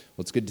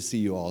Well, it's good to see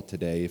you all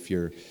today. If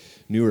you're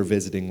new or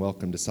visiting,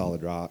 welcome to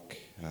Solid Rock.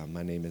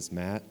 My name is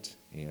Matt,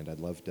 and I'd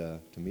love to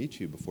meet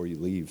you before you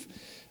leave.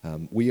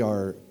 We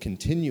are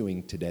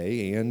continuing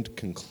today and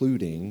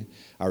concluding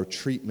our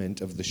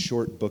treatment of the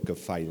short book of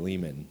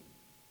Philemon.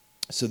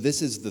 So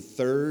this is the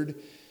third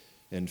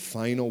and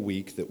final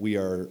week that we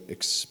are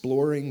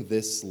exploring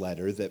this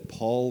letter that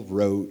Paul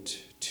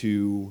wrote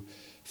to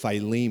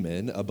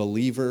Philemon, a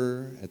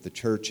believer at the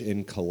church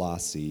in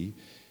Colossae.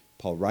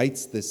 Paul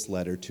writes this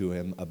letter to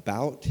him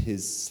about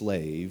his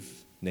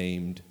slave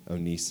named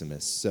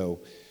Onesimus.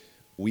 So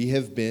we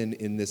have been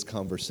in this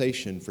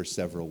conversation for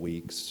several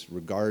weeks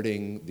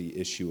regarding the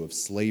issue of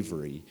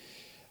slavery.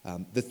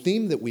 The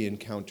theme that we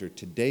encounter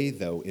today,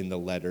 though, in the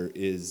letter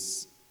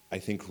is, I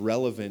think,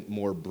 relevant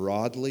more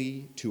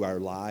broadly to our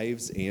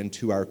lives and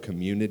to our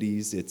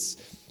communities. It's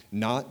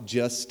not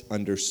just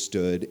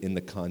understood in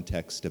the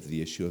context of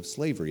the issue of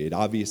slavery. It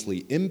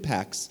obviously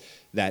impacts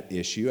that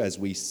issue, as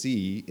we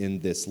see in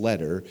this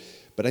letter,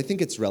 but I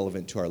think it's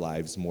relevant to our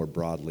lives more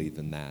broadly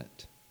than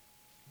that.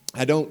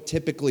 I don't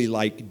typically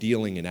like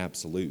dealing in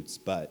absolutes,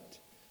 but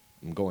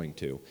I'm going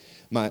to.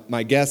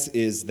 My guess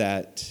is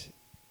that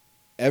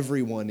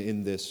everyone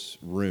in this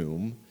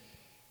room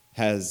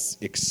has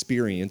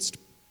experienced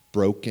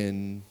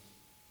broken,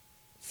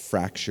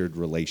 fractured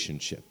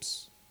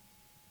relationships.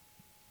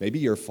 Maybe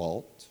your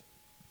fault,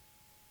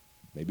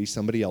 maybe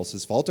somebody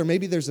else's fault, or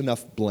maybe there's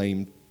enough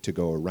blame to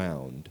go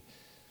around.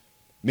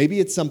 Maybe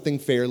it's something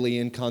fairly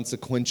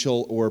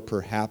inconsequential, or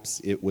perhaps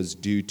it was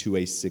due to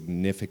a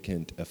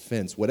significant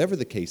offense. Whatever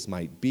the case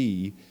might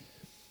be,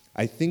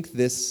 I think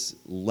this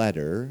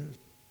letter,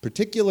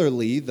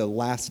 particularly the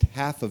last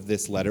half of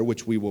this letter,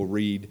 which we will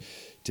read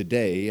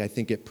today, I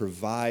think it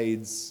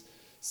provides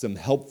some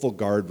helpful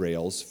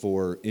guardrails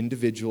for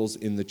individuals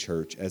in the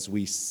church as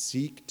we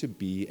seek to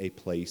be a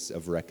place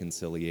of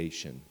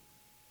reconciliation.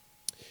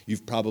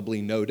 You've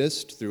probably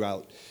noticed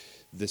throughout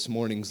this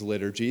morning's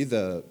liturgy,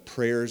 the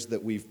prayers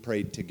that we've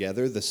prayed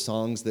together, the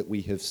songs that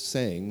we have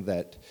sang,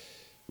 that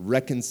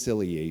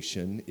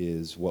reconciliation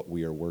is what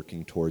we are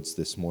working towards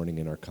this morning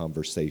in our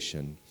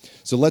conversation.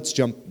 So let's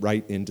jump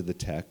right into the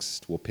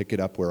text. We'll pick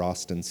it up where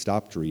Austin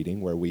stopped reading,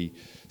 where we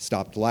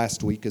stopped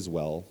last week as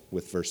well,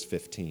 with verse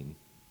 15.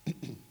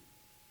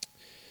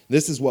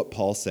 This is what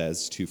Paul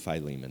says to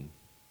Philemon.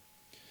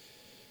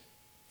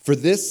 For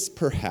this,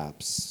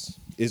 perhaps,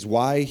 is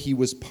why he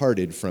was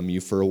parted from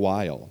you for a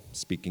while,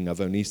 speaking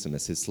of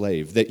Onesimus, his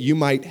slave, that you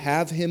might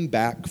have him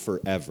back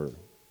forever,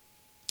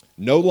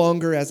 no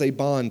longer as a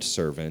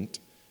bondservant,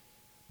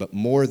 but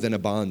more than a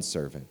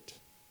bondservant,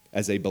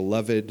 as a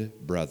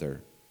beloved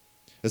brother,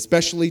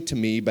 especially to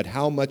me, but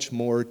how much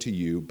more to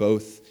you,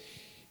 both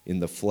in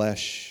the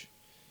flesh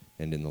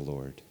and in the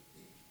Lord.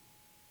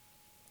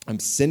 I'm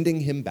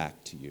sending him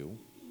back to you,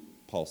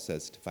 Paul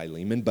says to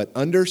Philemon, but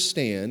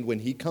understand when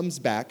he comes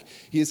back,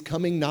 he is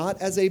coming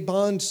not as a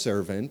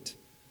bondservant,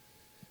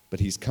 but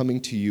he's coming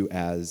to you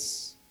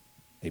as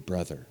a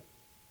brother.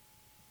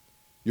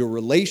 Your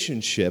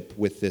relationship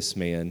with this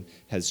man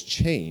has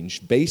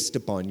changed based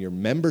upon your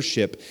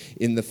membership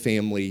in the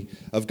family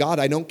of God.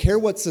 I don't care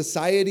what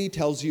society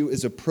tells you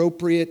is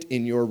appropriate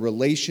in your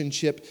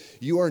relationship.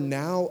 You are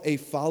now a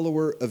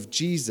follower of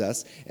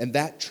Jesus, and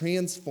that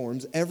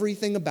transforms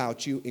everything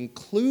about you,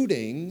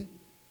 including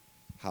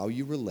how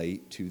you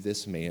relate to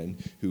this man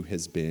who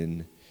has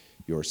been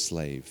your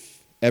slave.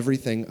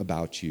 Everything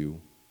about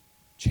you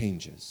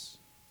changes.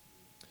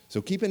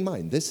 So keep in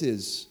mind, this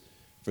is,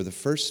 for the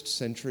first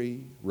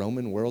century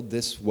Roman world,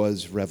 this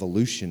was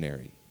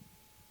revolutionary.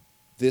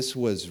 This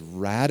was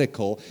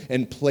radical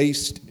and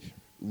placed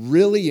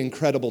really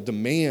incredible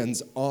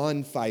demands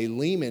on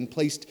Philemon,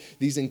 placed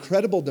these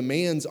incredible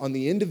demands on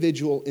the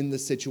individual in the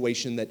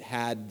situation that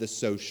had the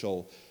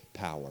social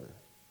power.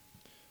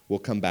 We'll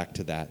come back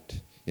to that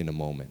in a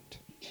moment.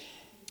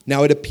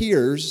 Now, it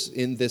appears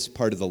in this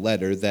part of the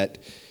letter that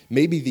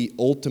maybe the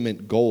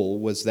ultimate goal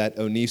was that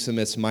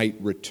Onesimus might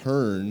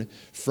return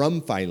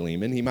from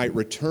Philemon. He might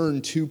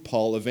return to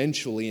Paul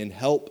eventually and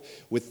help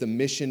with the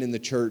mission in the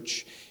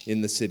church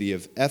in the city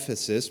of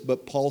Ephesus,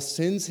 but Paul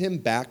sends him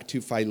back to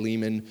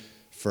Philemon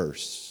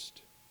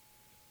first.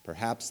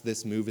 Perhaps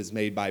this move is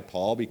made by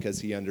Paul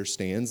because he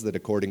understands that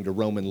according to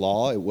Roman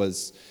law, it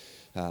was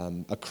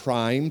a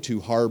crime to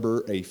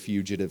harbor a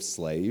fugitive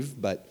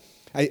slave, but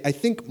I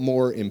think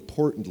more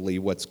importantly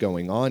what's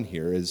going on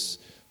here is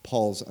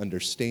Paul's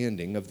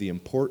understanding of the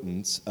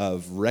importance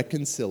of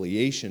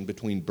reconciliation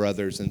between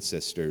brothers and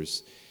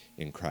sisters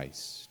in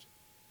Christ.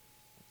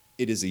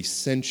 It is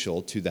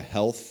essential to the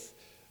health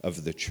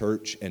of the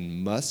church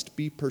and must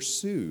be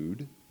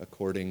pursued,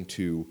 according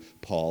to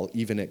Paul,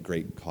 even at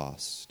great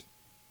cost.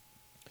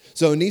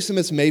 So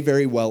Onesimus may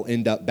very well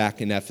end up back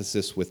in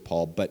Ephesus with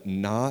Paul, but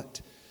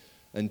not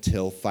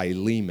until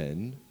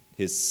Philemon,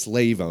 his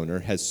slave owner,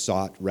 has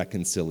sought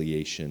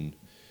reconciliation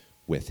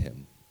with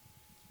him.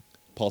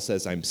 Paul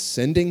says, I'm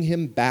sending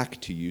him back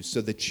to you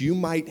so that you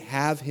might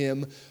have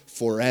him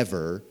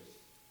forever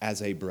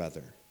as a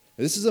brother.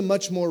 This is a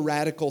much more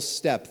radical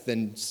step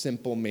than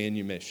simple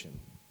manumission.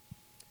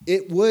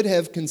 It would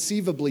have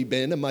conceivably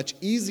been a much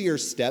easier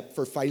step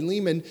for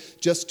Philemon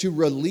just to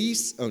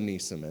release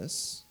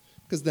Onesimus,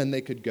 because then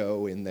they could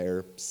go in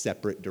their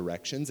separate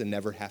directions and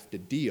never have to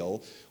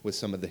deal with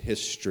some of the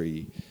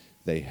history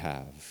they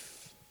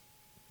have.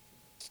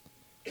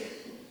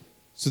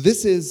 So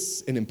this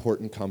is an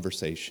important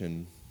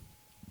conversation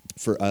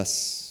for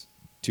us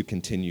to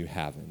continue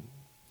having,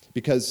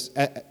 because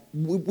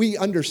we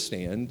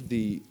understand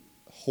the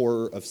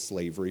horror of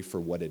slavery for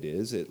what it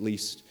is. At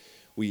least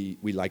we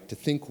like to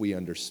think we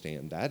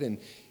understand that. And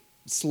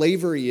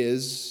slavery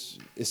is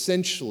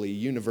essentially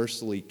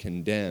universally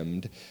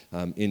condemned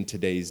in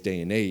today's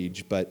day and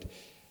age, but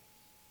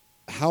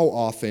how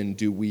often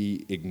do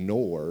we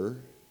ignore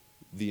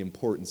the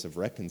importance of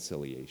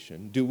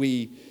reconciliation? Do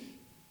we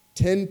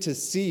tend to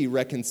see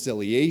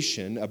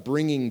reconciliation, a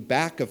bringing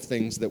back of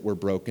things that were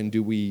broken?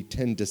 Do we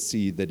tend to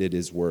see that it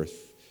is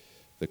worth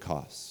the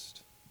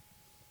cost?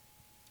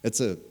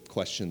 It's a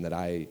question that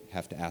I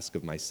have to ask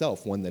of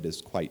myself, one that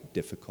is quite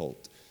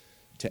difficult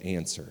to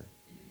answer.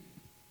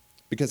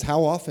 Because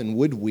how often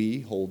would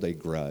we hold a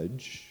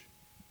grudge?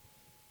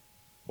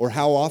 Or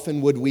how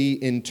often would we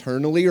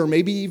internally or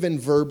maybe even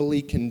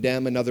verbally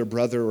condemn another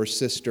brother or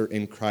sister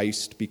in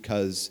Christ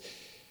because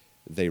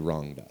they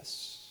wronged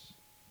us?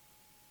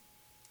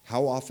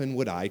 How often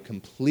would I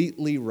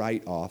completely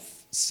write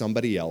off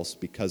somebody else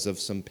because of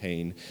some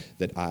pain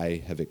that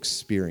I have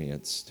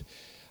experienced?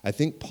 I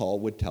think Paul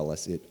would tell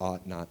us it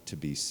ought not to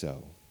be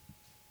so.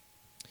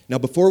 Now,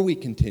 before we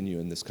continue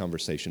in this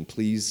conversation,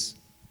 please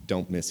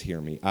don't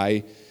mishear me.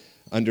 I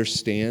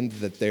understand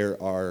that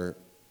there are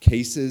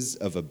cases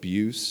of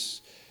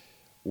abuse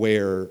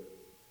where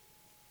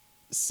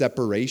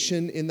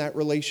separation in that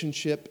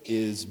relationship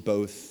is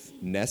both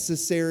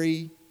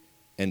necessary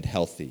and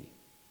healthy.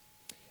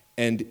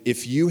 And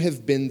if you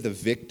have been the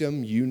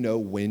victim, you know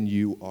when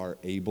you are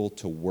able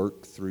to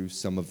work through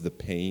some of the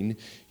pain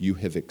you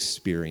have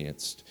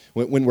experienced.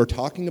 When we're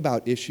talking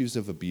about issues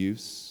of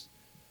abuse,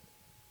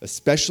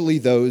 especially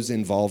those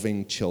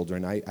involving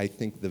children, I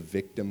think the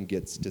victim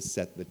gets to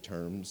set the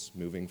terms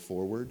moving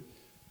forward.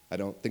 I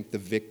don't think the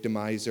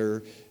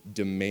victimizer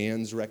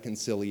demands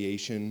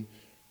reconciliation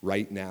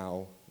right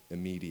now,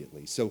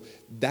 immediately. So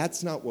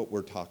that's not what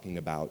we're talking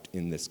about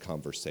in this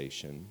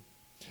conversation.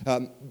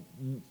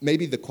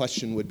 Maybe the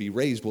question would be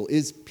raised, well,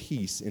 is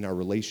peace in our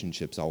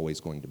relationships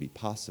always going to be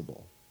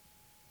possible?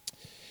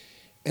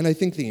 And I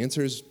think the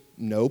answer is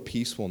no,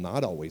 peace will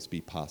not always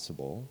be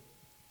possible.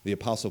 The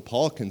Apostle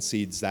Paul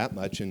concedes that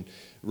much in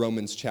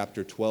Romans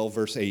chapter 12,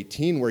 verse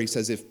 18, where he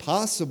says, if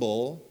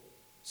possible,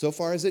 so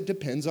far as it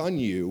depends on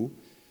you,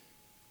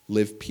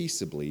 live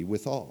peaceably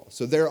with all.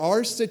 So there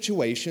are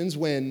situations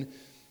when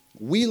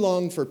we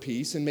long for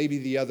peace, and maybe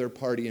the other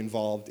party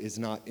involved is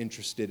not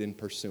interested in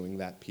pursuing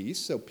that peace,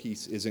 so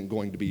peace isn't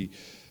going to be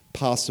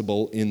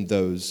possible in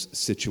those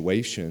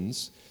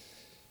situations.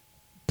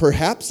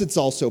 Perhaps it's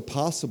also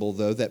possible,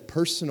 though, that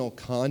personal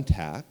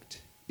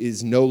contact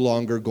is no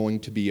longer going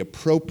to be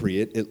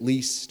appropriate, at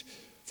least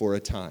for a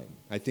time.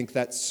 I think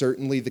that's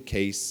certainly the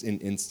case in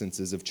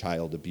instances of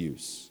child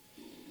abuse.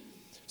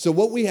 So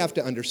what we have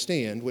to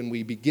understand when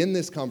we begin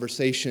this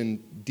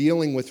conversation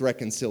dealing with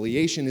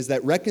reconciliation is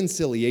that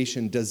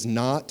reconciliation does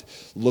not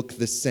look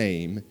the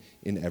same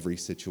in every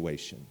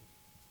situation.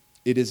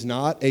 It is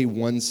not a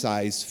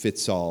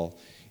one-size-fits-all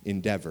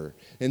endeavor.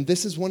 And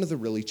this is one of the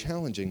really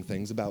challenging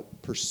things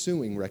about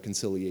pursuing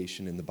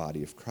reconciliation in the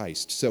body of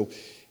Christ. So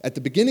at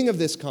the beginning of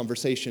this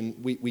conversation,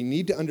 we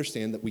need to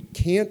understand that we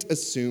can't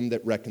assume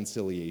that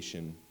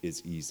reconciliation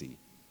is easy.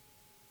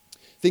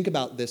 Think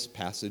about this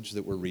passage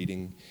that we're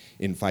reading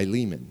in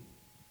Philemon.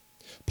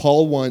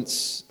 Paul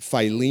wants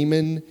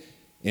Philemon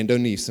and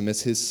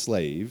Onesimus, his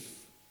slave,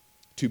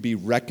 to be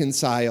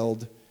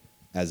reconciled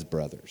as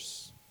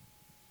brothers.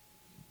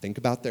 Think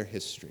about their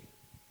history.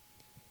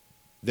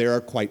 There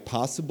are quite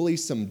possibly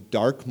some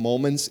dark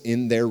moments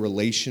in their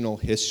relational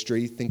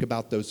history. Think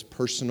about those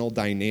personal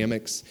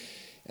dynamics.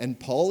 And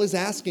Paul is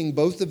asking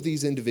both of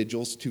these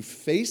individuals to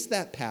face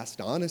that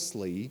past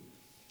honestly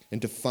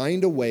and to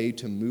find a way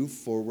to move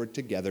forward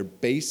together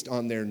based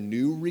on their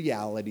new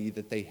reality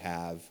that they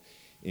have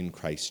in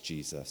Christ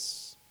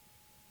Jesus.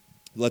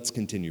 Let's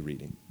continue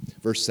reading.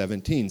 Verse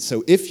 17,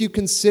 so if you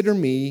consider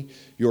me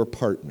your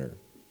partner,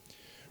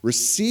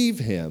 receive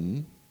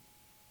him,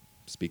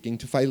 speaking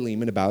to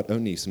Philemon about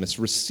Onesimus,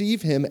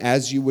 receive him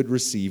as you would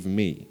receive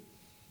me.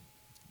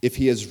 If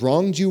he has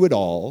wronged you at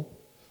all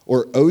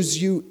or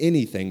owes you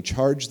anything,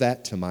 charge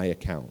that to my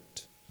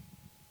account.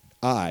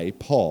 I,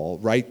 Paul,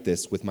 write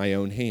this with my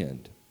own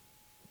hand.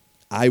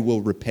 I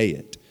will repay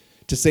it,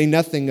 to say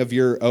nothing of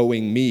your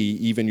owing me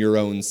even your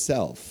own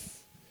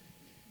self.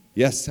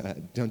 Yes,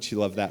 don't you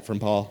love that from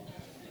Paul?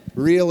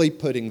 Really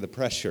putting the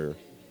pressure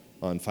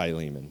on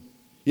Philemon.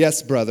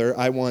 Yes, brother,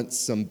 I want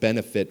some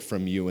benefit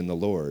from you in the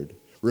Lord.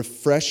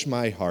 Refresh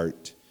my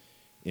heart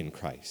in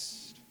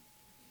Christ.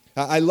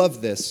 I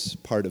love this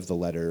part of the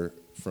letter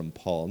from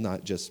Paul,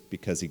 not just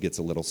because he gets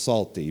a little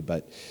salty,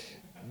 but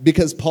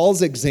because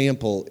Paul's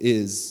example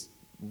is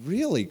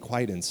really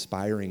quite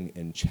inspiring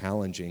and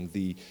challenging.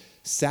 The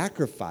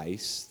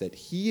sacrifice that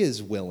he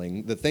is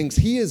willing, the things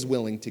he is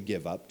willing to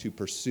give up to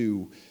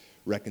pursue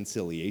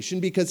reconciliation,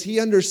 because he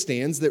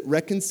understands that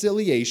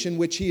reconciliation,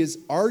 which he is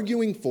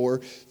arguing for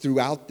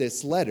throughout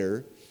this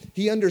letter,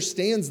 he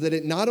understands that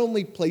it not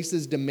only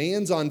places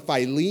demands on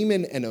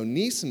Philemon and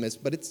Onesimus,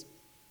 but it's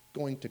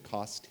going to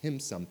cost him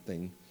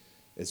something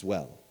as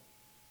well.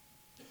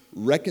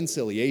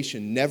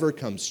 Reconciliation never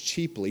comes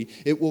cheaply.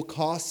 It will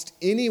cost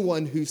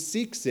anyone who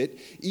seeks it,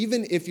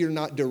 even if you're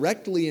not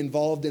directly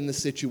involved in the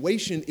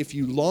situation. If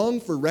you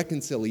long for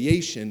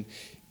reconciliation,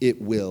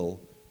 it will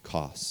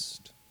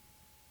cost.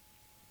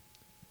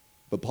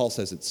 But Paul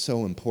says it's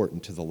so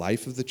important to the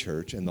life of the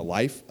church and the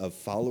life of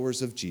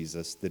followers of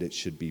Jesus that it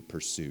should be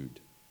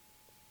pursued.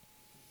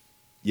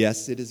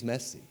 Yes, it is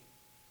messy.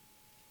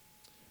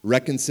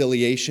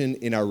 Reconciliation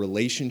in our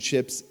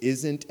relationships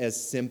isn't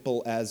as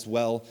simple as,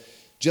 well,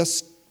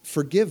 just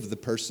forgive the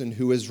person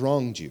who has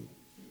wronged you.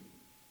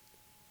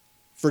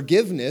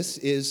 Forgiveness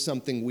is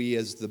something we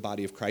as the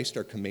body of Christ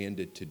are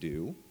commanded to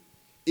do.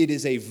 It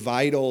is a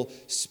vital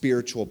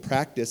spiritual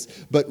practice,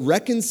 but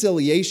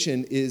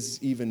reconciliation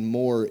is even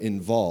more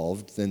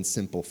involved than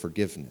simple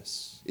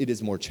forgiveness. It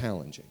is more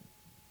challenging.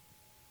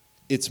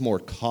 It's more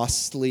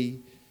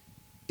costly.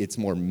 It's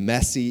more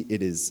messy.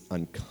 It is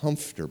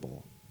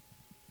uncomfortable.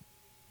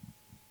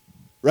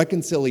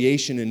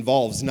 Reconciliation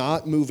involves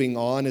not moving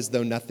on as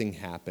though nothing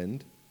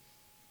happened.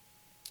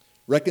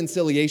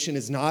 Reconciliation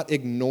is not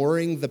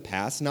ignoring the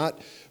past,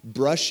 not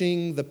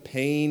brushing the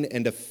pain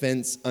and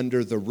offense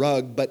under the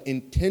rug, but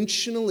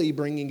intentionally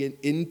bringing it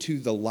into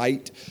the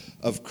light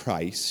of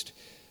Christ,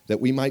 that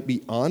we might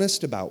be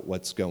honest about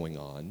what's going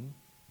on,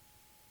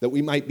 that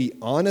we might be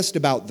honest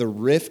about the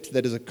rift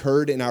that has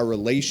occurred in our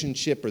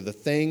relationship or the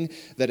thing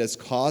that has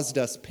caused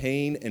us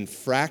pain and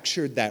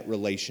fractured that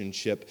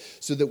relationship,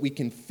 so that we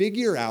can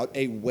figure out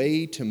a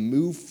way to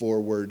move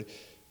forward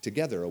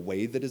together, a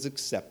way that is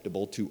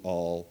acceptable to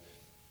all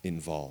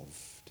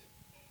involved.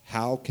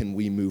 How can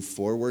we move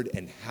forward,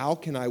 and how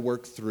can I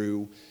work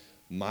through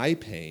my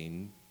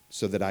pain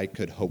so that I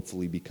could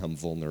hopefully become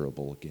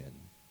vulnerable again?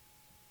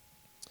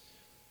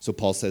 So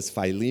Paul says,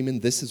 Philemon,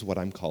 this is what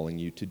I'm calling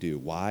you to do.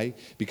 Why?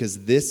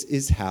 Because this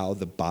is how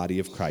the body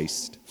of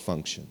Christ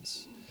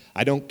functions.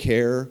 I don't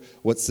care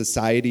what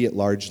society at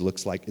large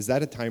looks like. Is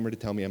that a timer to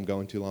tell me I'm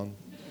going too long?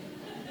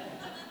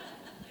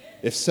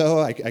 If so,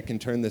 I can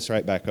turn this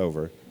right back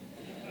over.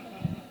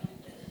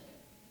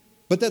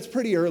 But that's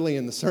pretty early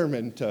in the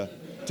sermon to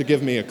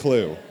give me a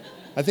clue.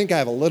 I think I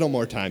have a little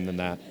more time than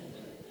that.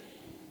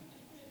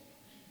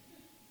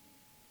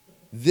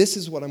 This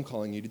is what I'm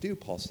calling you to do,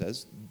 Paul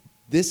says.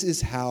 This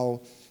is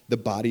how the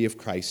body of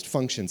Christ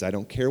functions. I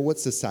don't care what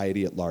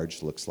society at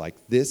large looks like.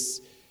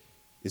 This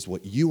is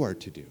what you are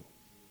to do.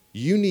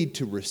 You need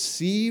to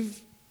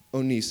receive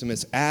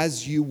Onesimus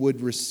as you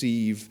would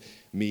receive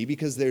me,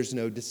 because there's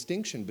no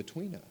distinction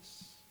between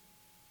us.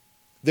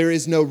 There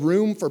is no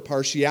room for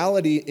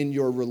partiality in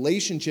your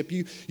relationship.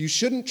 You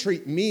shouldn't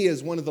treat me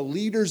as one of the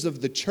leaders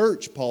of the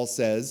church, Paul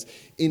says,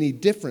 any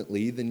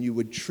differently than you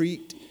would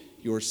treat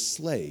your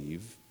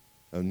slave,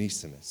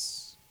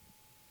 Onesimus.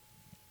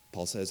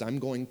 Paul says, I'm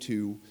going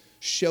to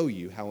show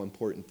you how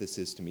important this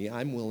is to me.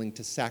 I'm willing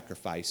to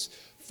sacrifice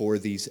for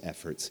these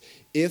efforts.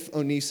 If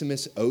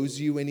Onesimus owes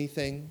you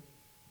anything,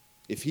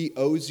 if he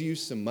owes you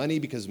some money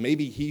because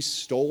maybe he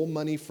stole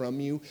money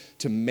from you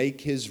to make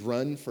his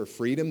run for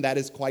freedom, that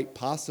is quite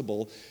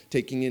possible,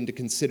 taking into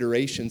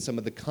consideration some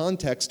of the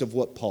context of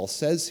what Paul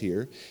says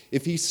here.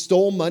 If he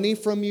stole money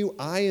from you,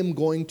 I am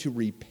going to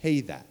repay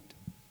that.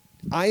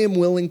 I am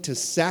willing to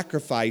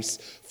sacrifice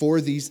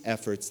for these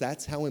efforts.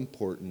 That's how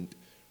important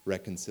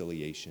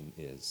reconciliation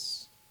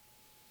is.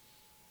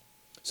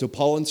 So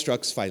Paul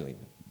instructs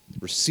Philemon,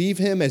 receive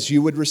him as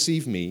you would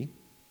receive me,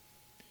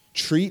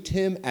 treat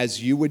him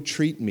as you would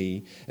treat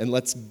me, and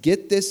let's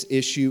get this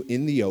issue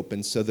in the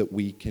open so that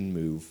we can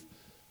move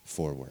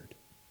forward.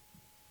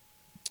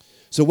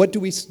 So what do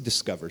we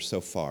discover so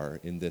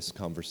far in this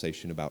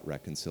conversation about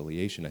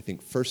reconciliation? I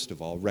think, first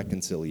of all,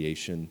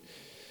 reconciliation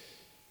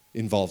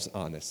involves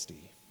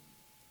honesty.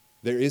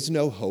 There is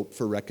no hope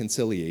for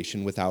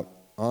reconciliation without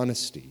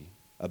honesty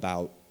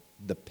about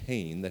the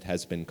pain that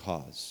has been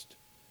caused.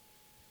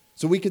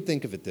 So we could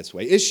think of it this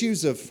way.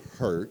 Issues of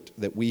hurt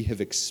that we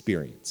have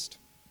experienced,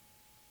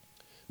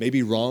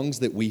 maybe wrongs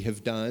that we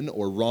have done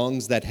or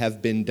wrongs that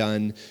have been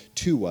done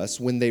to us,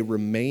 when they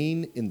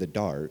remain in the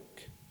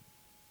dark,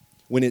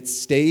 when it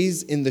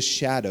stays in the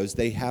shadows,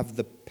 they have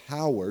the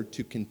power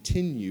to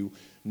continue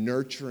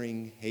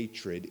nurturing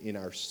hatred in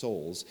our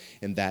souls,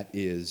 and that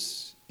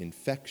is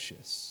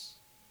infectious.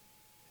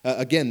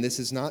 Again, this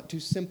is not to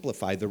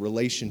simplify the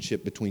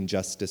relationship between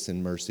justice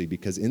and mercy,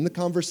 because in the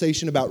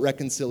conversation about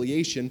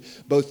reconciliation,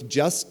 both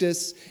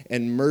justice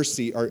and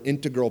mercy are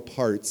integral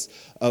parts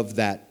of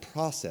that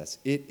process.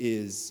 It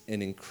is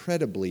an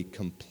incredibly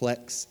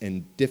complex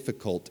and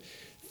difficult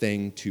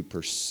thing to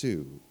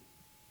pursue.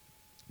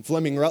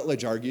 Fleming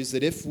Rutledge argues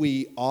that if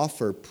we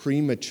offer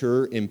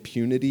premature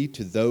impunity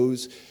to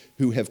those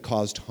who have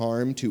caused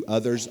harm to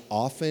others,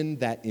 often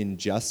that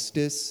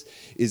injustice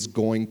is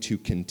going to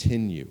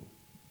continue.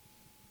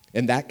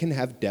 And that can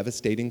have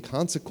devastating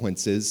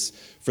consequences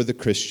for the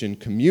Christian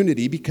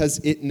community because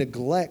it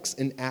neglects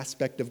an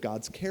aspect of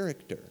God's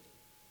character.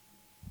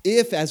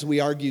 If, as we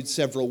argued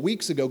several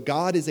weeks ago,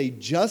 God is a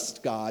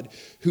just God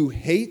who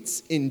hates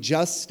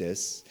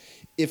injustice,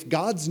 if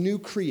God's new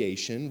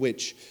creation,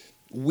 which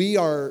we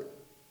are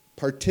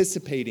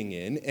participating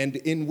in and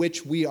in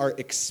which we are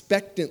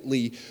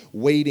expectantly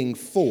waiting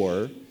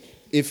for,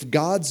 if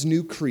God's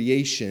new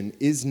creation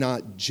is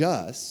not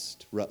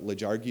just,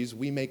 Rutledge argues,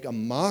 we make a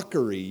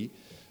mockery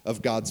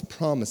of God's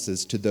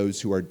promises to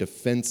those who are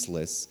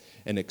defenseless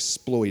and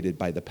exploited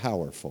by the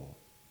powerful.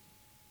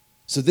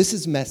 So this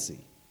is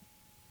messy.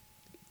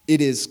 It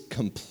is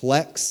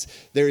complex.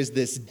 There is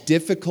this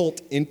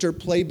difficult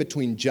interplay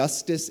between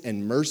justice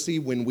and mercy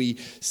when we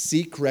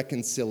seek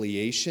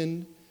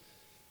reconciliation.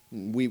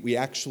 We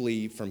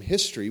actually, from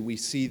history, we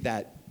see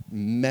that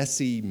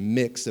messy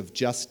mix of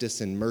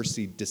justice and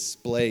mercy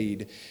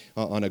displayed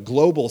on a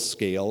global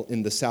scale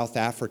in the South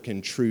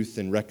African Truth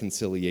and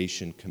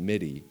Reconciliation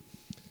Committee.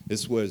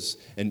 This was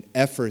an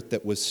effort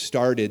that was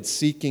started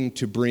seeking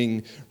to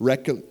bring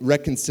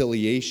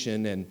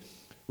reconciliation and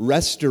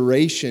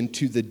restoration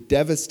to the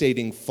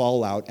devastating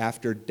fallout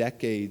after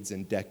decades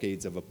and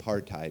decades of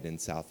apartheid in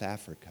South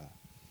Africa.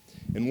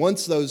 And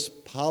once those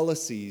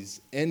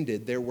policies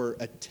ended, there were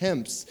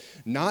attempts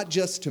not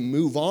just to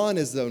move on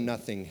as though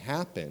nothing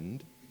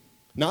happened,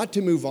 not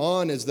to move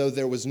on as though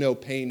there was no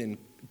pain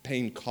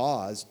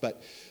caused,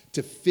 but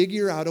to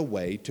figure out a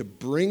way to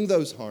bring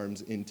those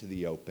harms into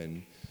the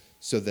open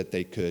so that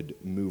they could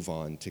move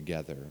on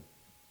together.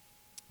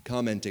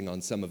 Commenting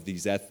on some of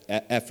these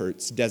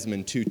efforts,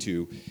 Desmond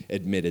Tutu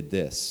admitted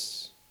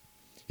this.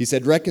 He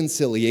said,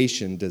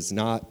 "Reconciliation does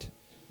not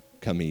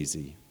come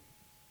easy.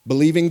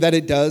 Believing that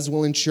it does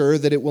will ensure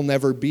that it will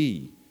never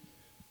be.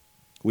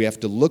 We have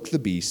to look the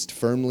beast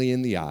firmly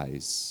in the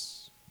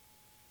eyes."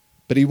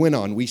 But he went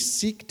on, "We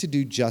seek to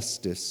do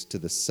justice to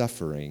the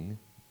suffering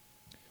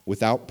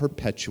without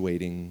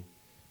perpetuating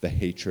the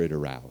hatred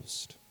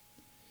aroused."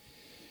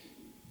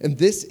 And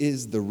this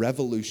is the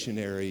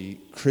revolutionary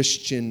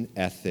Christian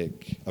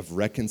ethic of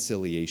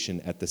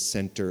reconciliation at the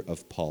center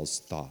of Paul's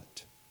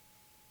thought.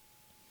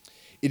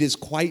 It is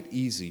quite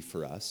easy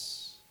for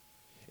us,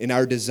 in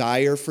our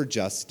desire for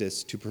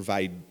justice, to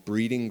provide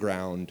breeding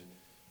ground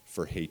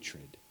for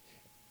hatred.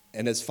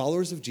 And as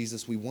followers of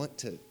Jesus, we want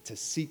to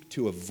seek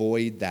to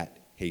avoid that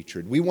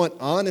hatred. We want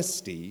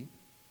honesty.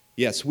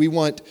 Yes, we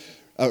want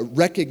a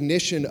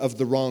recognition of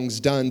the wrongs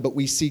done, but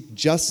we seek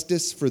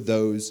justice for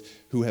those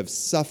who have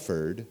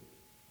suffered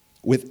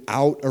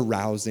without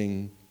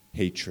arousing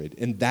hatred.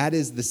 And that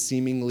is the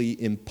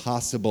seemingly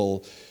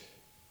impossible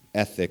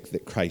ethic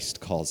that Christ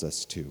calls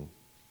us to.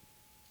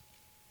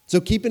 So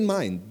keep in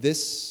mind,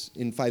 this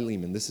in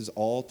Philemon, this is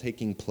all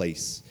taking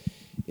place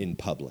in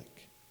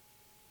public.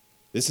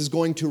 This is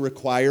going to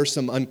require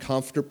some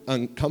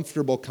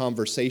uncomfortable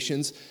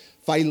conversations.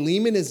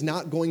 Philemon is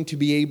not going to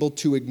be able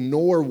to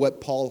ignore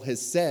what Paul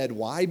has said.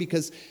 Why?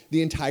 Because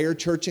the entire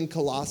church in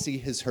Colossae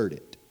has heard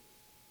it.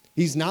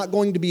 He's not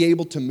going to be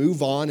able to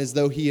move on as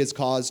though he has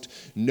caused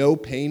no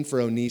pain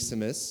for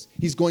Onesimus.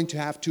 He's going to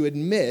have to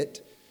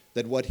admit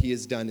that what he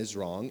has done is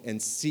wrong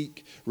and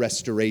seek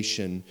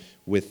restoration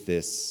with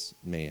this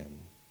man.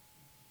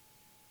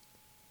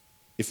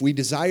 If we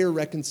desire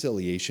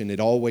reconciliation, it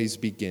always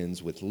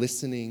begins with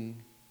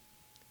listening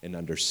and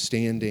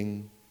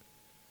understanding,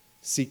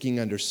 seeking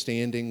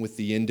understanding with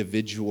the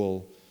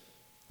individual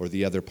or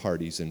the other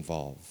parties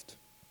involved.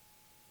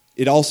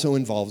 It also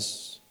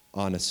involves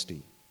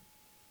honesty,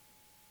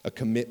 a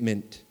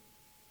commitment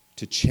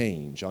to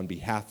change on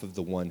behalf of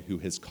the one who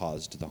has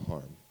caused the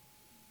harm.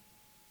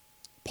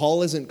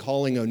 Paul isn't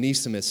calling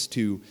Onesimus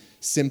to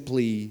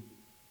simply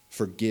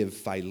forgive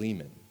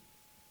Philemon.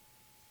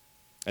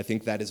 I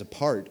think that is a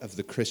part of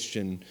the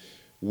Christian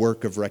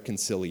work of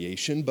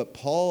reconciliation, but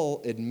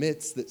Paul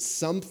admits that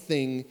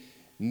something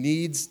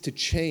needs to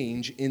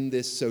change in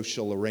this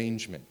social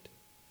arrangement.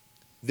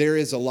 There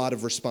is a lot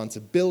of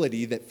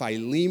responsibility that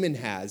Philemon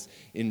has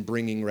in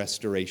bringing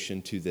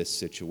restoration to this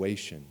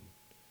situation.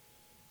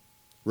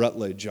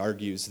 Rutledge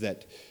argues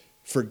that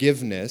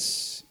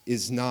forgiveness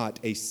is not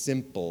a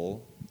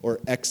simple or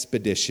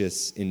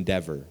expeditious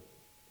endeavor.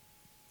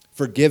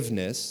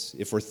 Forgiveness,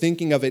 if we're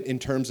thinking of it in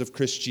terms of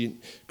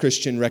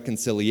Christian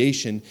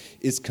reconciliation,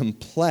 is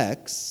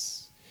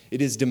complex.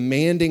 It is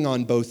demanding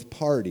on both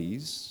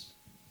parties.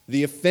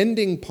 The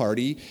offending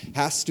party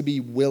has to be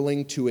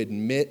willing to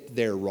admit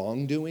their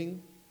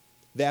wrongdoing.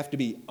 They have to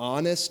be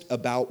honest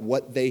about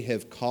what they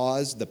have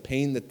caused, the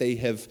pain that they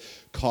have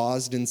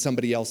caused in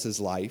somebody else's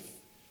life.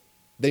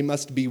 They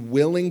must be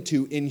willing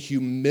to, in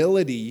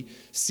humility,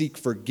 seek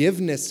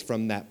forgiveness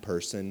from that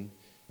person,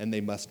 and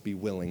they must be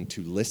willing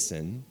to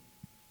listen.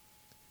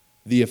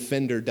 The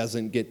offender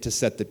doesn't get to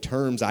set the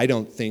terms, I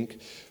don't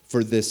think,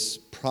 for this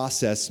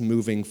process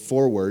moving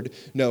forward.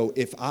 No,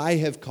 if I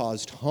have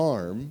caused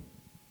harm,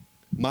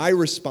 my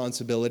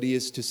responsibility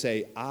is to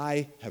say,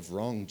 I have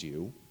wronged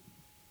you.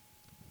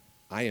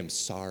 I am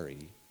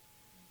sorry.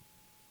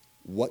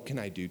 What can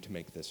I do to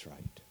make this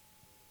right?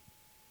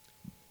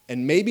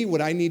 And maybe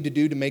what I need to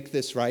do to make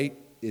this right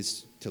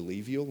is to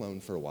leave you alone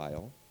for a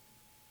while,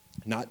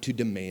 not to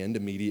demand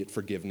immediate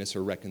forgiveness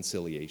or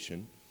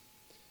reconciliation.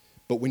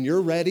 But when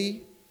you're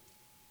ready,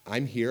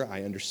 I'm here.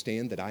 I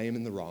understand that I am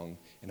in the wrong,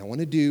 and I want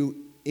to do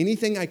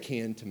anything I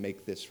can to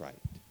make this right.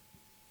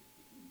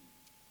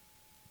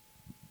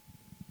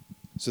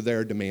 So there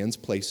are demands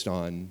placed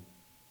on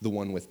the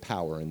one with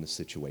power in the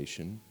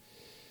situation.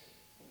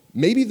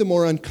 Maybe the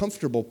more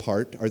uncomfortable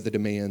part are the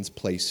demands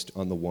placed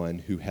on the one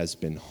who has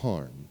been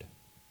harmed.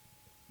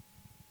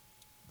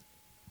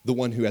 The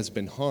one who has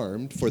been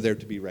harmed, for there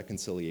to be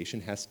reconciliation,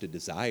 has to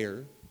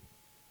desire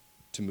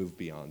to move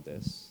beyond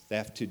this. They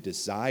have to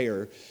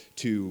desire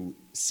to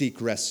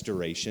seek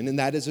restoration, and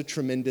that is a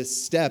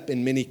tremendous step.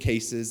 In many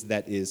cases,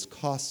 that is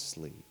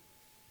costly.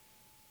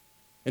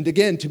 And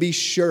again, to be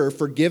sure,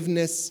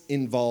 forgiveness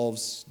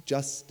involves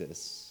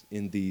justice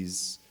in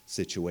these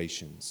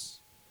situations.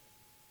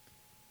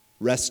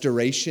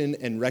 Restoration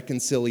and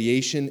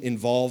reconciliation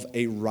involve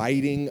a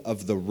righting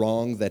of the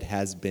wrong that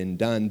has been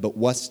done. But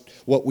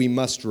what we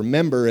must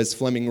remember, as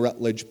Fleming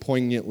Rutledge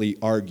poignantly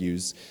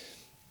argues,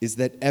 is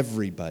that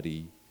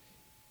everybody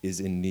is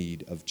in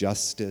need of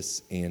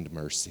justice and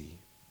mercy.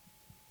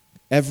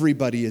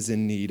 Everybody is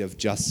in need of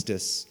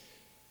justice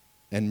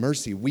and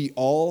mercy. We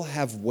all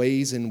have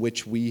ways in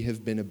which we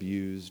have been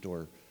abused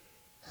or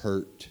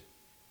hurt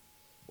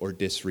or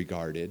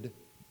disregarded.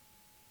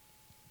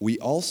 We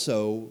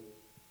also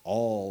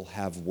all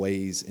have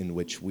ways in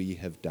which we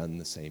have done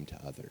the same to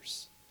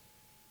others.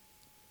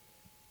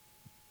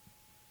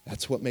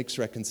 That's what makes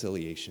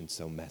reconciliation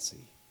so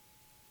messy.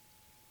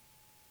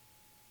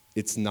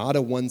 It's not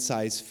a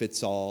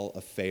one-size-fits-all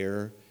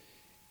affair,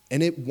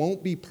 and it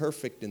won't be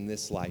perfect in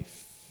this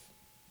life.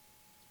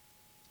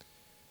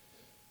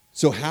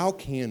 So how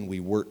can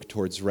we work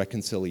towards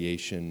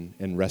reconciliation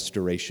and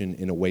restoration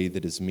in a way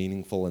that is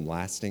meaningful and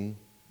lasting?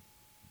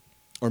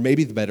 Or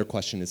maybe the better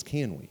question is,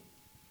 can we?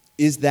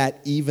 Is that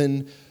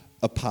even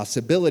a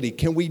possibility?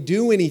 Can we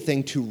do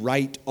anything to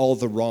right all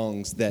the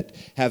wrongs that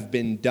have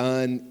been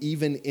done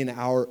even in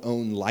our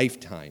own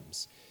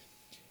lifetimes?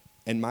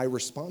 And my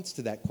response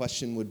to that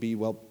question would be,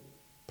 well,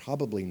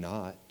 probably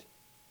not.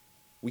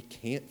 We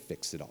can't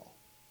fix it all.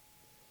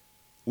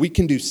 We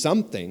can do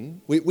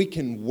something. We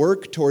can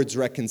work towards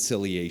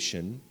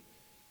reconciliation,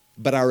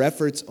 but our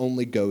efforts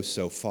only go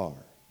so far.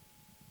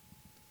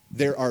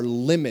 There are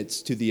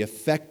limits to the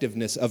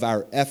effectiveness of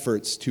our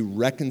efforts to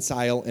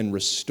reconcile and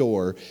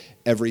restore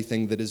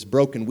everything that is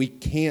broken. We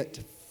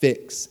can't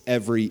fix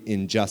every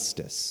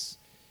injustice.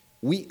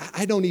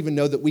 I don't even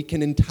know that we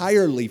can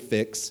entirely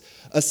fix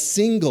a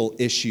single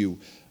issue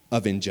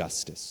of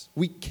injustice.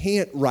 We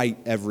can't right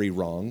every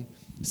wrong.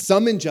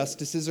 Some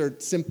injustices are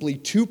simply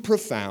too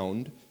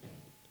profound,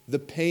 the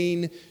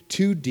pain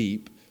too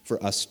deep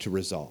for us to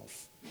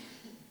resolve.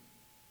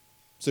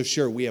 So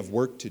sure, we have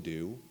work to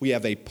do. We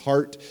have a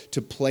part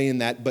to play in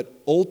that,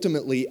 but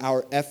ultimately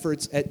our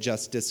efforts at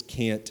justice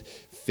can't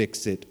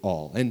fix it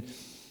all. And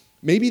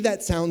maybe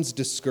that sounds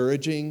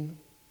discouraging,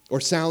 or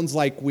sounds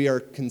like we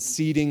are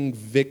conceding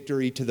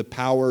victory to the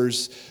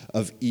powers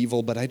of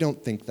evil, but I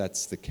don't think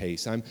that's the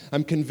case.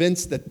 I'm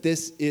convinced that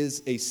this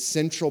is a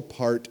central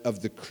part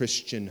of the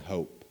Christian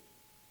hope.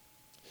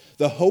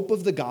 The hope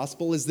of the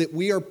gospel is that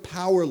we are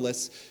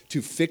powerless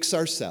to fix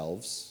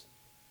ourselves.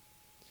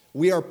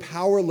 We are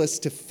powerless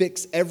to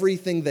fix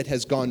everything that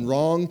has gone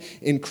wrong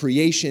in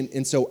creation,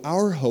 and so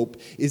our hope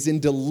is in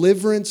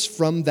deliverance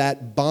from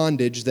that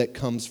bondage that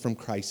comes from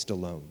Christ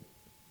alone.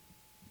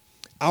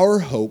 Our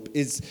hope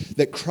is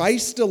that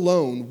Christ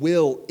alone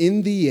will,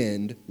 in the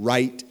end,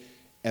 right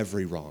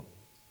every wrong.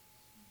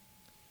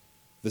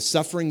 The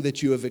suffering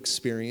that you have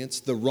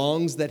experienced, the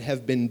wrongs that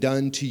have been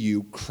done to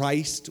you,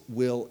 Christ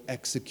will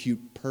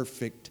execute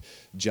perfect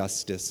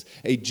justice,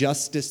 a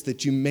justice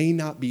that you may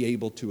not be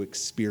able to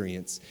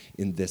experience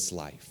in this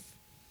life.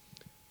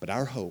 But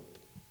our hope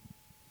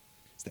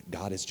is that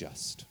God is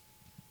just.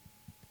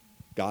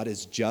 God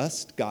is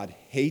just, God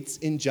hates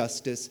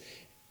injustice,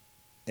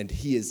 and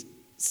He is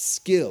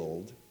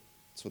skilled,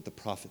 that's what the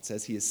prophet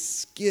says, He is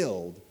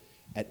skilled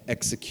at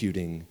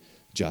executing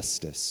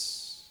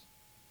justice.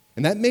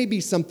 And that may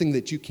be something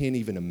that you can't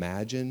even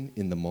imagine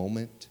in the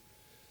moment.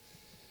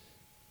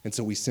 And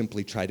so we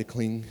simply try to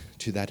cling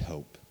to that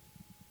hope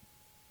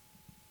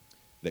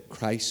that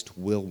Christ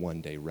will one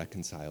day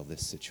reconcile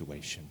this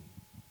situation.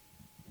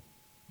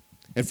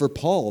 And for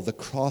Paul, the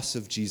cross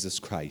of Jesus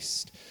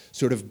Christ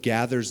sort of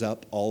gathers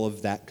up all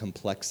of that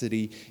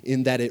complexity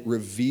in that it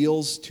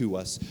reveals to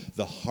us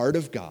the heart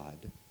of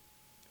God,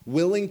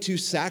 willing to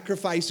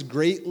sacrifice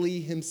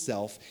greatly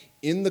Himself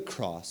in the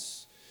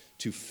cross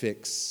to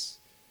fix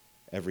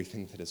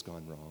everything that has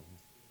gone wrong,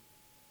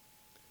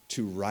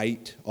 to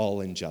right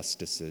all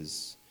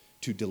injustices,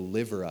 to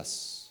deliver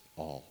us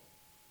all.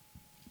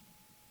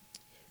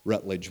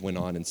 Rutledge went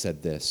on and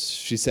said this.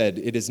 She said,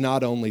 "It is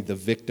not only the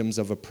victims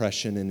of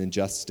oppression and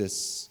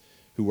injustice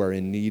who are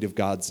in need of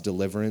God's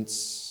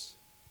deliverance,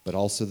 but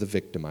also the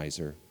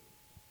victimizer.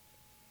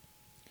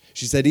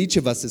 She said, each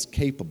of us is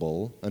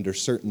capable, under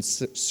certain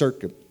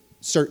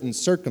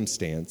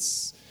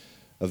circumstance,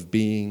 of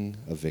being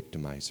a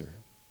victimizer.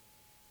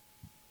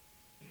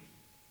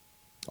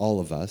 All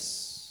of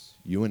us,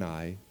 you and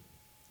I,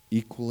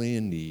 equally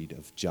in need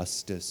of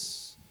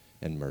justice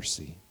and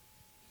mercy.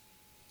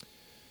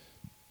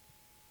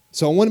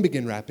 So I want to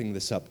begin wrapping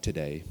this up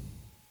today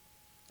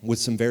with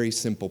some very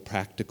simple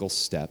practical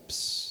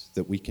steps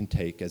that we can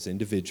take as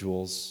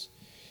individuals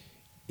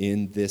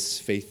in this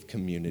faith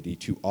community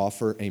to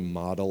offer a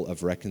model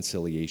of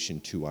reconciliation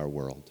to our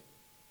world.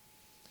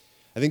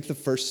 I think the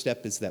first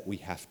step is that we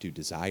have to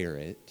desire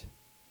it.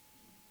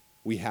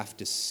 We have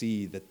to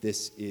see that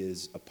this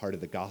is a part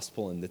of the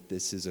gospel and that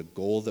this is a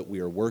goal that we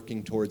are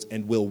working towards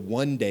and will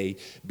one day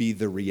be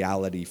the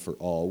reality for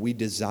all. We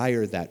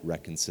desire that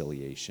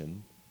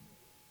reconciliation.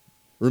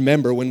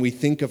 Remember, when we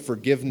think of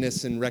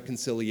forgiveness and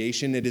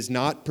reconciliation, it is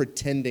not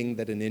pretending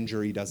that an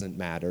injury doesn't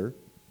matter.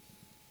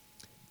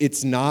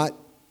 It's not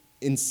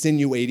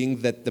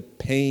insinuating that the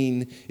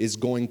pain is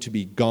going to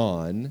be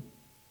gone.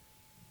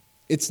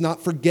 It's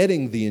not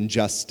forgetting the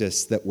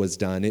injustice that was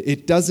done.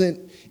 It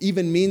doesn't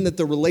even mean that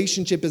the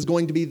relationship is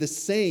going to be the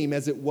same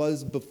as it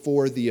was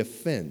before the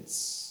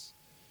offense.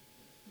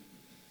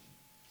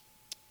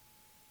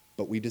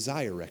 But we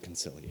desire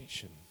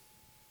reconciliation.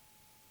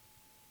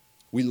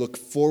 We look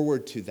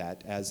forward to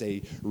that as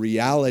a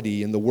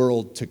reality in the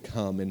world to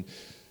come. And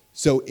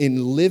so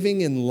in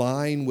living in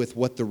line with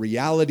what the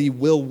reality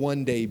will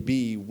one day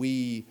be,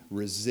 we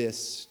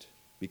resist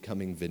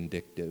becoming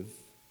vindictive.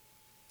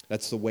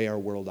 That's the way our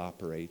world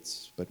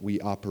operates, but we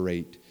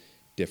operate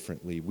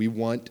differently. We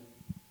want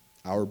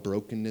our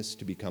brokenness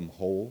to become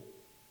whole.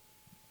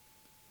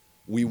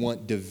 We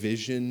want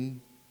division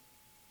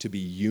to be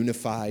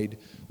unified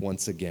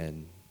once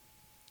again.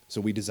 So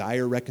we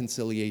desire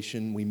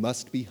reconciliation. We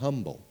must be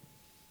humble.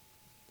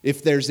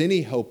 If there's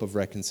any hope of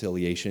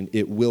reconciliation,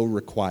 it will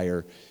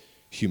require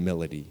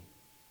humility.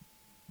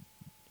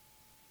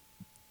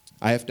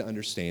 I have to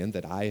understand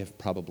that I have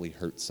probably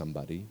hurt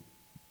somebody.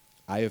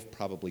 I have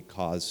probably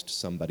caused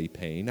somebody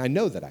pain. I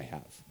know that I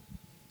have.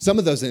 Some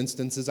of those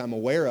instances I'm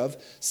aware of.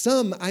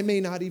 Some I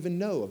may not even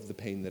know of the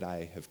pain that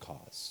I have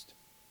caused.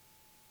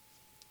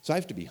 So I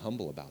have to be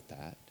humble about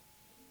that.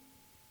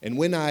 And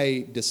when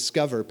I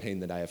discover pain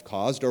that I have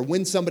caused, or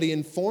when somebody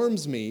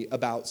informs me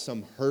about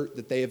some hurt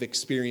that they have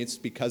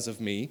experienced because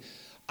of me,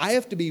 I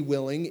have to be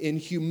willing in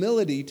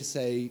humility to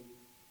say,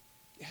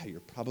 yeah, you're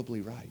probably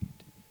right.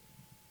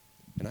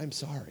 And I'm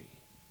sorry.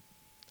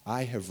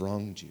 I have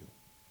wronged you.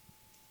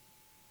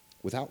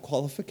 Without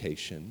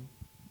qualification.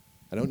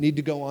 I don't need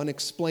to go on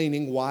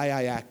explaining why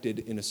I acted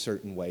in a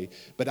certain way,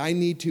 but I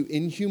need to,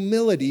 in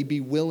humility,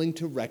 be willing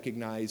to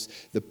recognize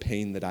the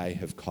pain that I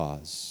have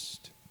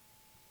caused.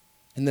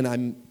 And then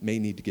I may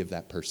need to give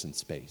that person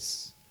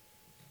space.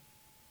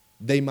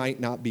 They might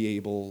not be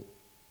able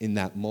in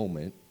that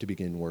moment to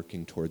begin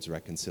working towards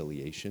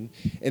reconciliation.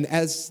 And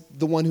as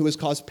the one who has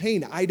caused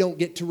pain, I don't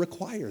get to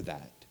require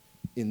that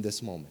in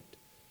this moment.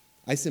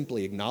 I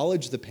simply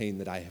acknowledge the pain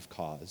that I have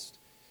caused.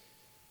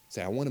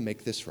 Say, I want to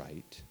make this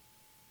right.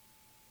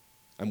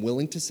 I'm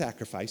willing to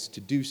sacrifice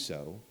to do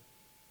so.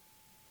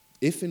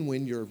 If and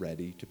when you're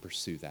ready to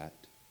pursue that,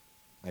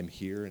 I'm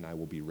here and I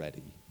will be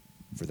ready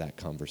for that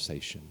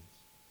conversation.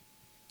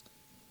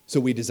 So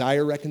we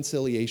desire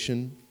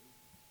reconciliation.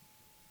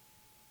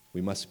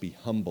 We must be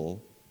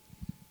humble.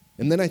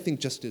 And then I think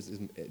just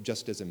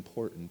as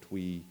important,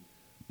 we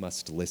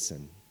must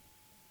listen.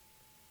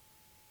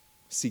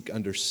 Seek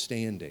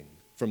understanding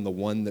from the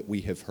one that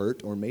we have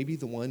hurt, or maybe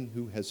the one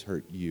who has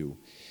hurt you.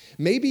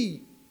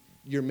 Maybe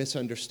you're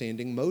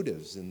misunderstanding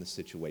motives in the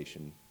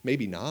situation.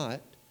 Maybe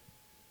not.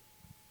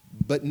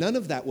 But none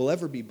of that will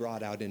ever be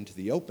brought out into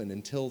the open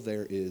until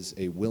there is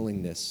a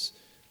willingness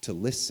to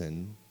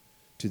listen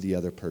to the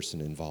other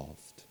person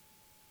involved.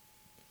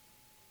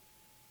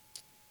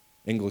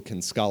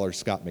 Anglican scholar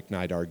Scott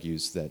McKnight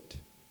argues that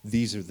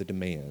these are the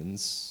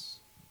demands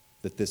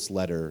that this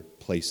letter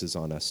places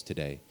on us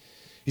today.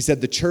 He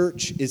said the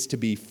church is to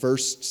be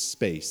first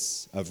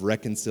space of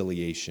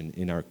reconciliation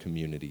in our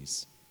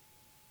communities.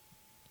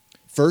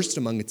 First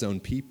among its own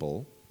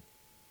people,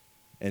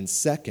 and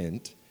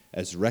second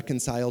as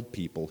reconciled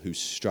people who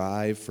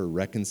strive for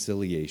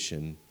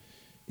reconciliation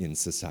in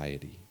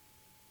society.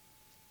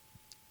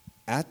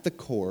 At the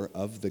core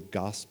of the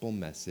gospel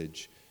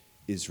message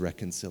is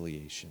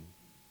reconciliation.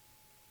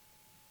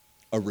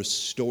 A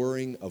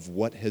restoring of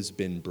what has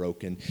been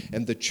broken.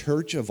 And the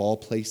church of all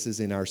places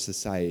in our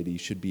society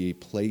should be a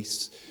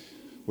place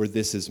where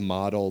this is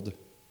modeled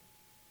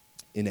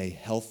in a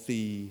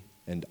healthy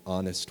and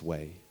honest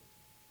way.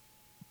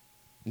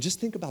 And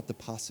just think about the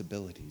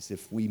possibilities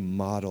if we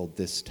modeled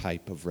this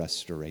type of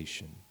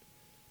restoration.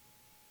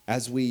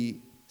 As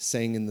we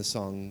sang in the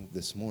song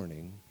this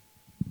morning,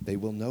 they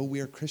will know we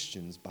are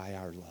Christians by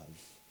our love.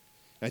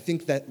 And I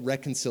think that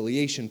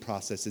reconciliation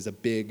process is a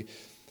big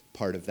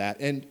part of that.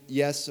 And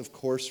yes, of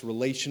course,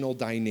 relational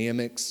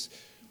dynamics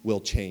will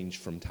change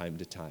from time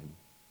to time.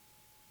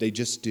 They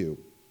just do.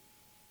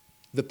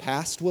 The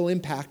past will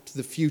impact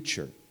the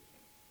future.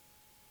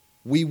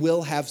 We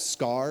will have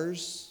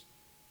scars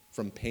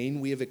from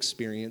pain we have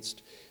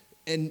experienced,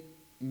 and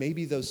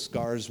maybe those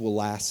scars will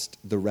last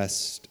the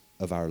rest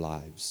of our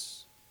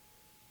lives.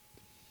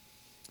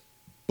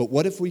 But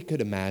what if we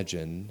could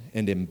imagine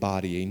and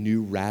embody a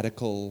new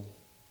radical,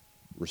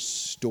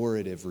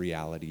 restorative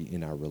reality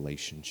in our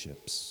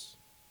relationships?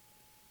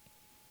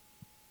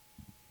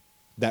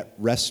 That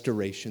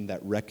restoration, that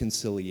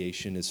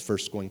reconciliation is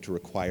first going to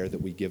require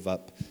that we give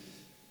up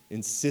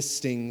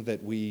insisting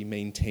that we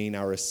maintain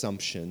our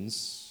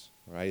assumptions,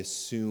 or I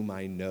assume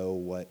I know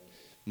what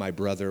my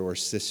brother or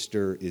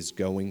sister is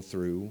going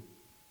through,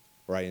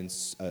 or I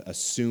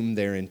assume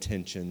their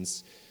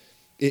intentions.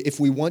 If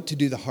we want to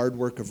do the hard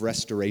work of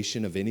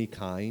restoration of any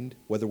kind,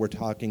 whether we're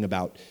talking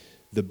about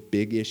the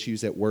big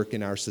issues at work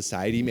in our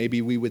society,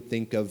 maybe we would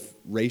think of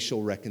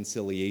racial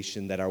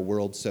reconciliation that our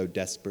world so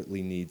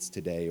desperately needs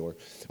today.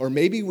 Or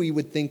maybe we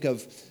would think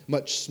of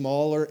much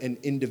smaller and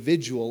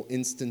individual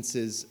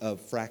instances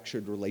of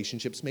fractured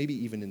relationships, maybe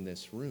even in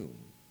this room.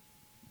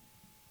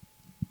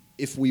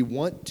 If we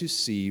want to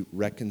see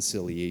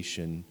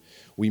reconciliation,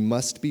 we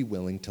must be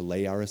willing to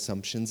lay our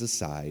assumptions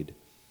aside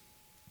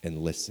and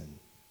listen.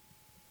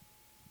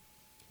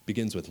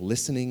 Begins with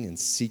listening and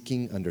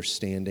seeking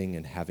understanding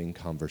and having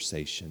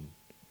conversation.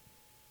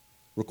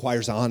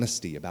 Requires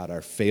honesty about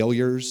our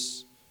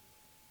failures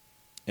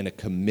and a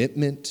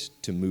commitment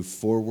to move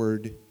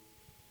forward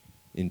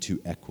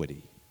into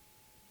equity.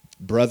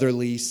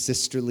 Brotherly,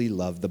 sisterly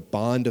love, the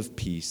bond of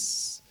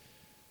peace,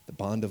 the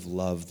bond of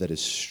love that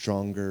is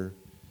stronger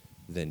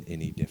than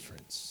any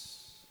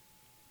difference.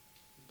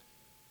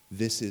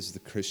 This is the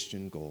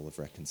Christian goal of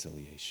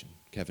reconciliation.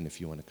 Kevin,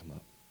 if you want to come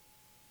up.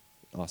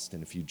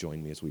 Austin, if you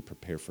join me as we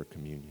prepare for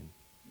communion.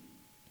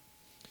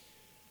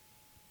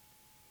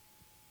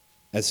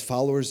 As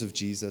followers of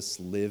Jesus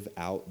live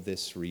out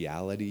this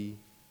reality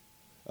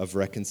of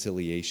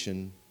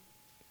reconciliation,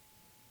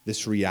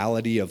 this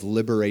reality of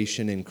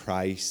liberation in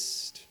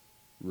Christ,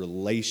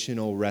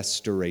 relational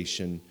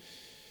restoration,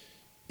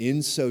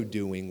 in so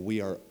doing,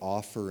 we are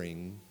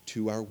offering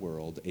to our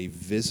world a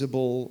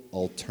visible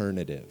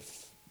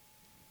alternative.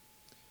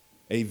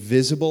 A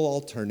visible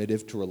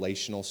alternative to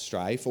relational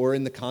strife, or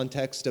in the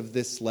context of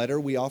this letter,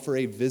 we offer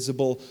a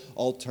visible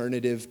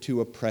alternative to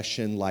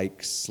oppression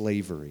like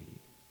slavery.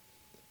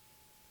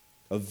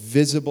 A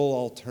visible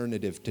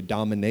alternative to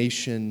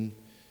domination,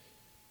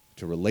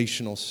 to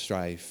relational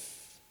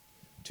strife,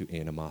 to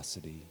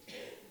animosity.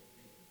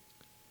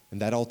 And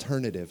that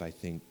alternative, I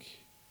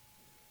think,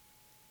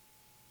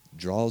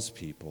 draws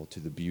people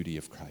to the beauty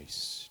of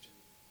Christ.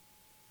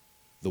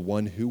 The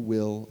one who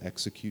will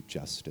execute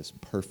justice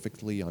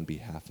perfectly on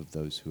behalf of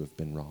those who have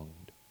been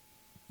wronged.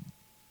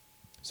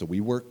 So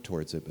we work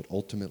towards it, but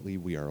ultimately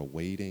we are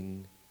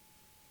awaiting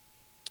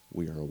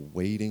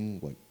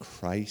what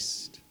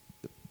Christ,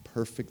 the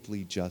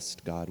perfectly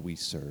just God we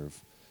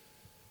serve,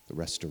 the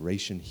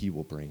restoration he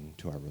will bring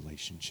to our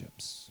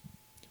relationships.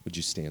 Would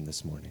you stand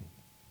this morning?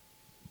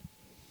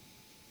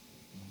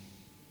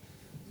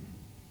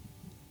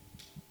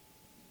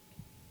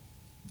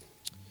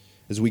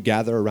 As we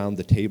gather around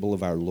the table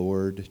of our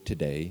Lord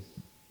today,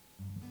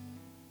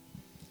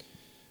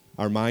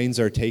 our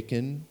minds are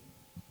taken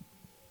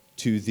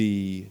to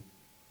the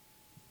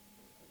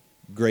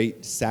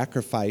great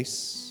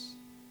sacrifice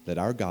that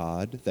our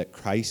God, that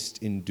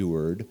Christ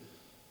endured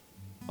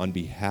on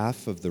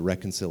behalf of the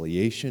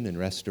reconciliation and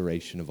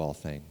restoration of all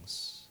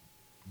things.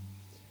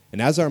 And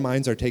as our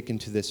minds are taken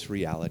to this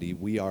reality,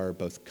 we are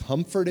both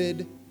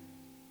comforted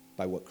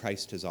by what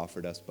Christ has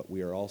offered us, but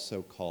we are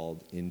also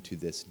called into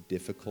this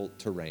difficult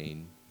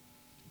terrain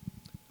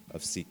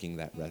of seeking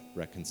that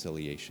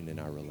reconciliation in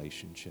our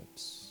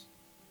relationships.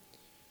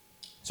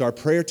 So our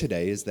prayer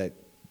today is that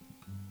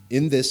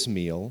in this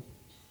meal,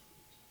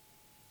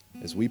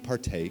 as we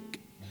partake,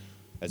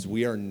 as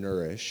we are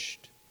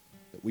nourished,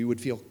 that we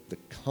would feel the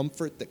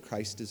comfort that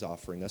Christ is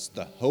offering us,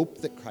 the hope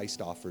that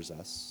Christ offers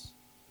us,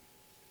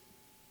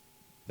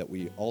 that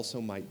we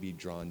also might be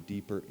drawn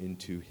deeper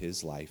into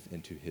his life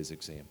and to his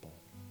example.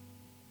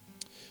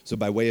 So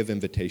by way of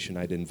invitation,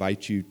 I'd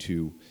invite you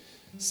to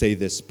say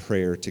this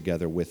prayer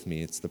together with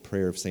me. It's the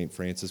prayer of St.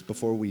 Francis.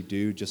 Before we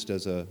do, just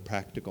as a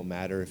practical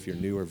matter, if you're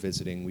new or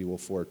visiting, we will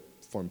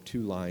form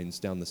two lines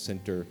down the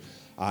center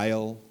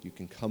aisle. You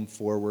can come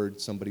forward.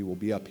 Somebody will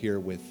be up here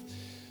with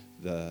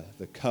the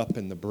cup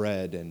and the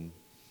bread, and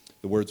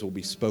the words will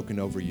be spoken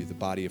over you, the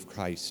body of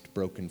Christ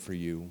broken for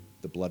you,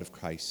 the blood of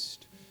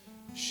Christ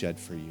shed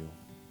for you.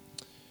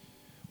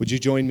 Would you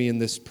join me in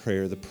this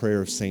prayer, the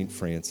prayer of St.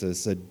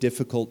 Francis, a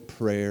difficult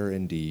prayer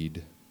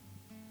indeed.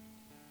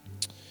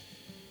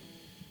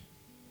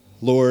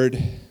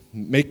 Lord,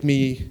 make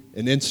me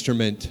an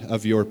instrument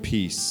of your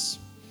peace.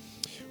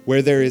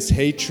 Where there is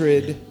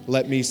hatred,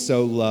 let me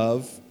sow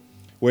love.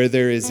 Where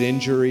there is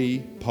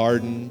injury,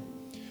 pardon.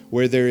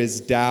 Where there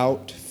is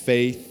doubt,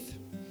 faith.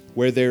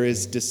 Where there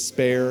is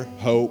despair,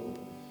 hope.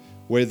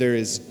 Where there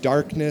is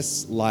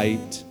darkness,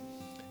 light.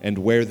 And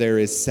where there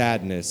is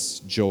sadness,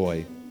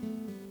 joy.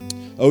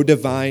 O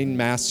divine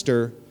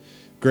Master,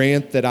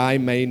 Grant that I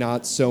may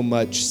not so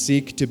much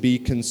seek to be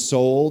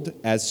consoled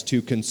as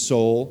to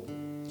console,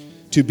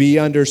 to be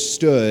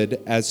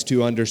understood as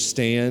to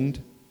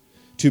understand,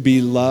 to be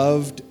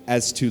loved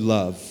as to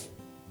love.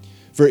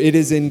 For it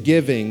is in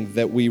giving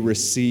that we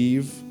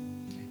receive,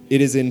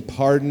 it is in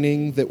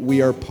pardoning that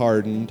we are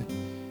pardoned,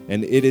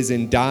 and it is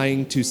in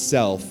dying to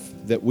self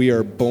that we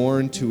are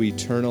born to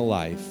eternal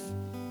life.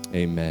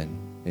 Amen.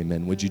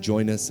 Amen. Would you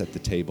join us at the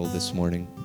table this morning?